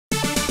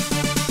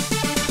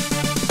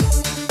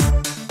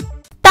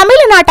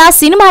మాట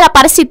సినిమాల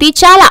పరిస్థితి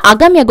చాలా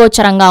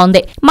అగమ్యగోచరంగా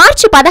ఉంది.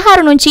 మార్చి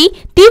 16 నుంచి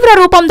తీవ్ర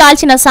రూపం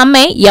దాల్చిన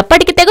సమ్మె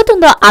ఎప్పటికి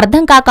తెగుతుందో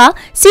అర్థం కాక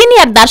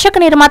సీనియర్ దర్శక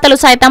నిర్మాతలు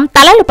సైతం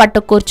తలలు పట్టు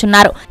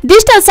కూర్చున్నారు.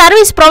 డిజిటల్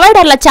సర్వీస్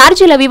ప్రొవైడర్ల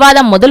ఛార్జీల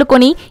వివాదం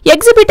మొదలుకొని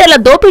ఎగ్జిబిటర్ల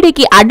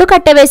దోపిడీకి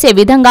అడ్డుకట్టవేసే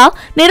విధంగా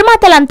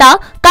నిర్మాతలంతా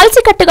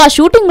కలిసికట్టుగా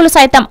షూటింగులు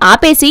సైతం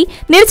ఆపేసి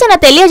నిరసన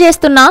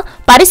తెలియజేస్తున్నా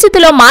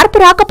పరిస్థితిలో మార్పు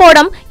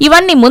రాకపోవడం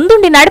ఇవన్నీ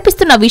ముందుండి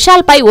నడిపిస్తున్న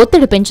విశాల్పై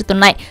ఒత్తిడి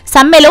పెంచుతున్నాయి.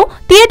 సమ్మెలో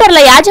థియేటర్ల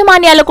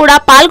యాజమాన్యాలు కూడా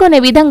పాల్గొనే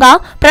విధంగా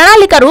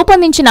ప్రణాళిక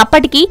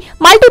రూపొందించినప్పటికీ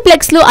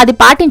మల్టీప్లెక్స్లు అది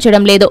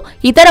పాటించడం లేదు.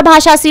 ఇతర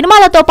భాషా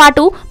సినిమాలతో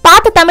పాటు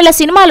పాత తమిళ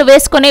సినిమాలు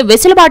వేసుకునే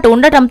వెసులుబాటు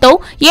ఉండటంతో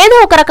ఏదో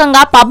ఒక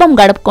రకంగా పబ్బం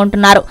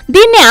గడుపుకుంటున్నారు.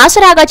 దీన్ని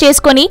ఆసరాగా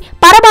చేసుకుని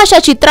పరభాషా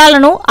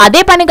చిత్రాలను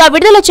అదే పనిగా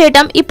విడుదల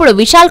చేయటం ఇప్పుడు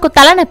విశాల్కు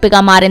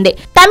తలనొప్పిగా మారింది.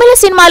 తమిళ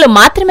సినిమాలు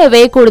మాత్రమే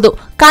వేయకూడదు,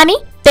 కానీ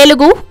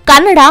తెలుగు,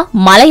 కన్నడ,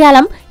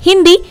 మలయాళం,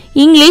 హిందీ,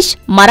 ఇంగ్లీష్,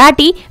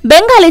 మరాఠీ,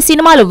 బెంగాలీ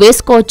సినిమాలు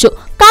వేసుకోవచ్చు.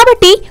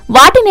 కాబట్టి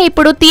వాటిని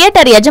ఇప్పుడు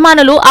థియేటర్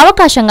యజమానులు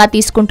అవకాశంగా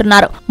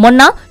తీసుకుంటున్నారు.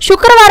 మొన్న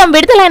శుక్రవారం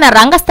విడుదలైన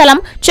రంగస్థలం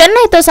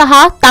చెన్నైతో సహా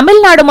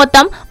తమిళనాడు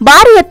మొత్తం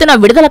భారీ ఎత్తున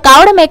విడుదల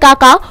కావడమే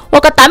కాక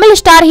ఒక తమిళ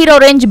స్టార్ హీరో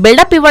రేంజ్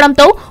బిల్డప్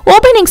ఇవ్వడంతో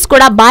ఓపెనింగ్స్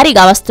కూడా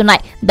భారీగా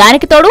వస్తున్నాయి.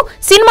 దానికి తోడు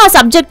సినిమా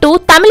సబ్జెక్టు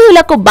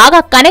తమిళీయులకు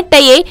బాగా కనెక్ట్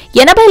అయ్యే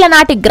 80ల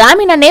నాటి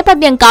గ్రామీణ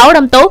నేపథ్యం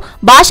కావడంతో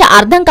భాష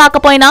అర్థం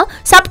కాకపోయినా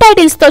సబ్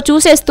టైటిల్స్ తో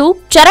చూసేస్తూ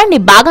చరణ్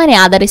ని బాగానే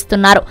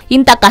ఆదరిస్తున్నారు.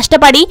 ఇంత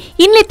కష్టపడి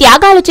ఇన్ని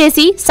త్యాగాలు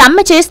చేసి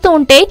సమ్మె చేస్తూ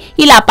ఉంటే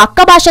ఇలా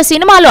పక్క భాష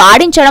సినిమాలు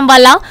ఆడించడం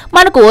వల్ల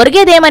మనకు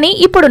ఒరిగేదేమని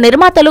ఇప్పుడు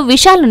నిర్మాతలు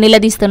విశాల్ను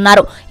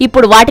నిలదీస్తున్నారు.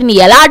 ఇప్పుడు వాటిని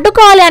ఎలా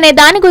అడ్డుకోవాలి అనే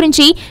దాని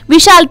గురించి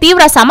విశాల్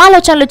తీవ్ర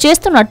సమాలోచనలు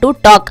చేస్తున్నట్టు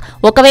టాక్.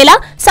 ఒకవేళ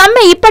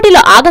సమ్మె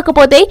ఇప్పటిలో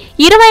ఆగకపోతే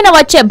 20న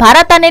వచ్చే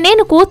భరత్ అనే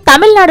నేనుకు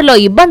తమిళనాడులో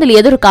ఇబ్బందులు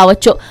ఎదురు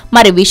కావచ్చు.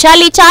 మరి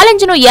విశాల్ ఈ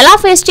ఛాలెంజ్ ను ఎలా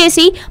ఫేస్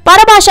చేసి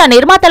పరభాషా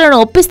నిర్మాతలను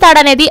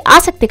ఒప్పిస్తాడనేది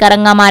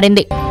ఆసక్తికరంగా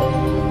మారింది.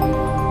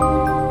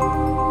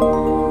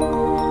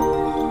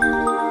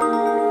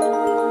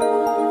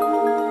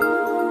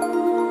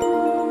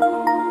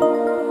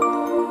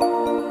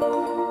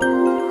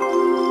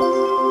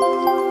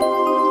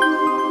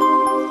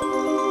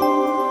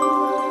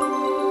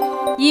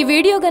 ఈ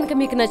వీడియో గనుక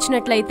మీకు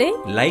నచ్చినట్లయితే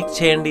లైక్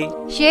చేయండి,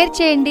 షేర్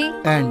చేయండి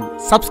అండ్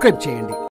సబ్స్క్రైబ్ చేయండి.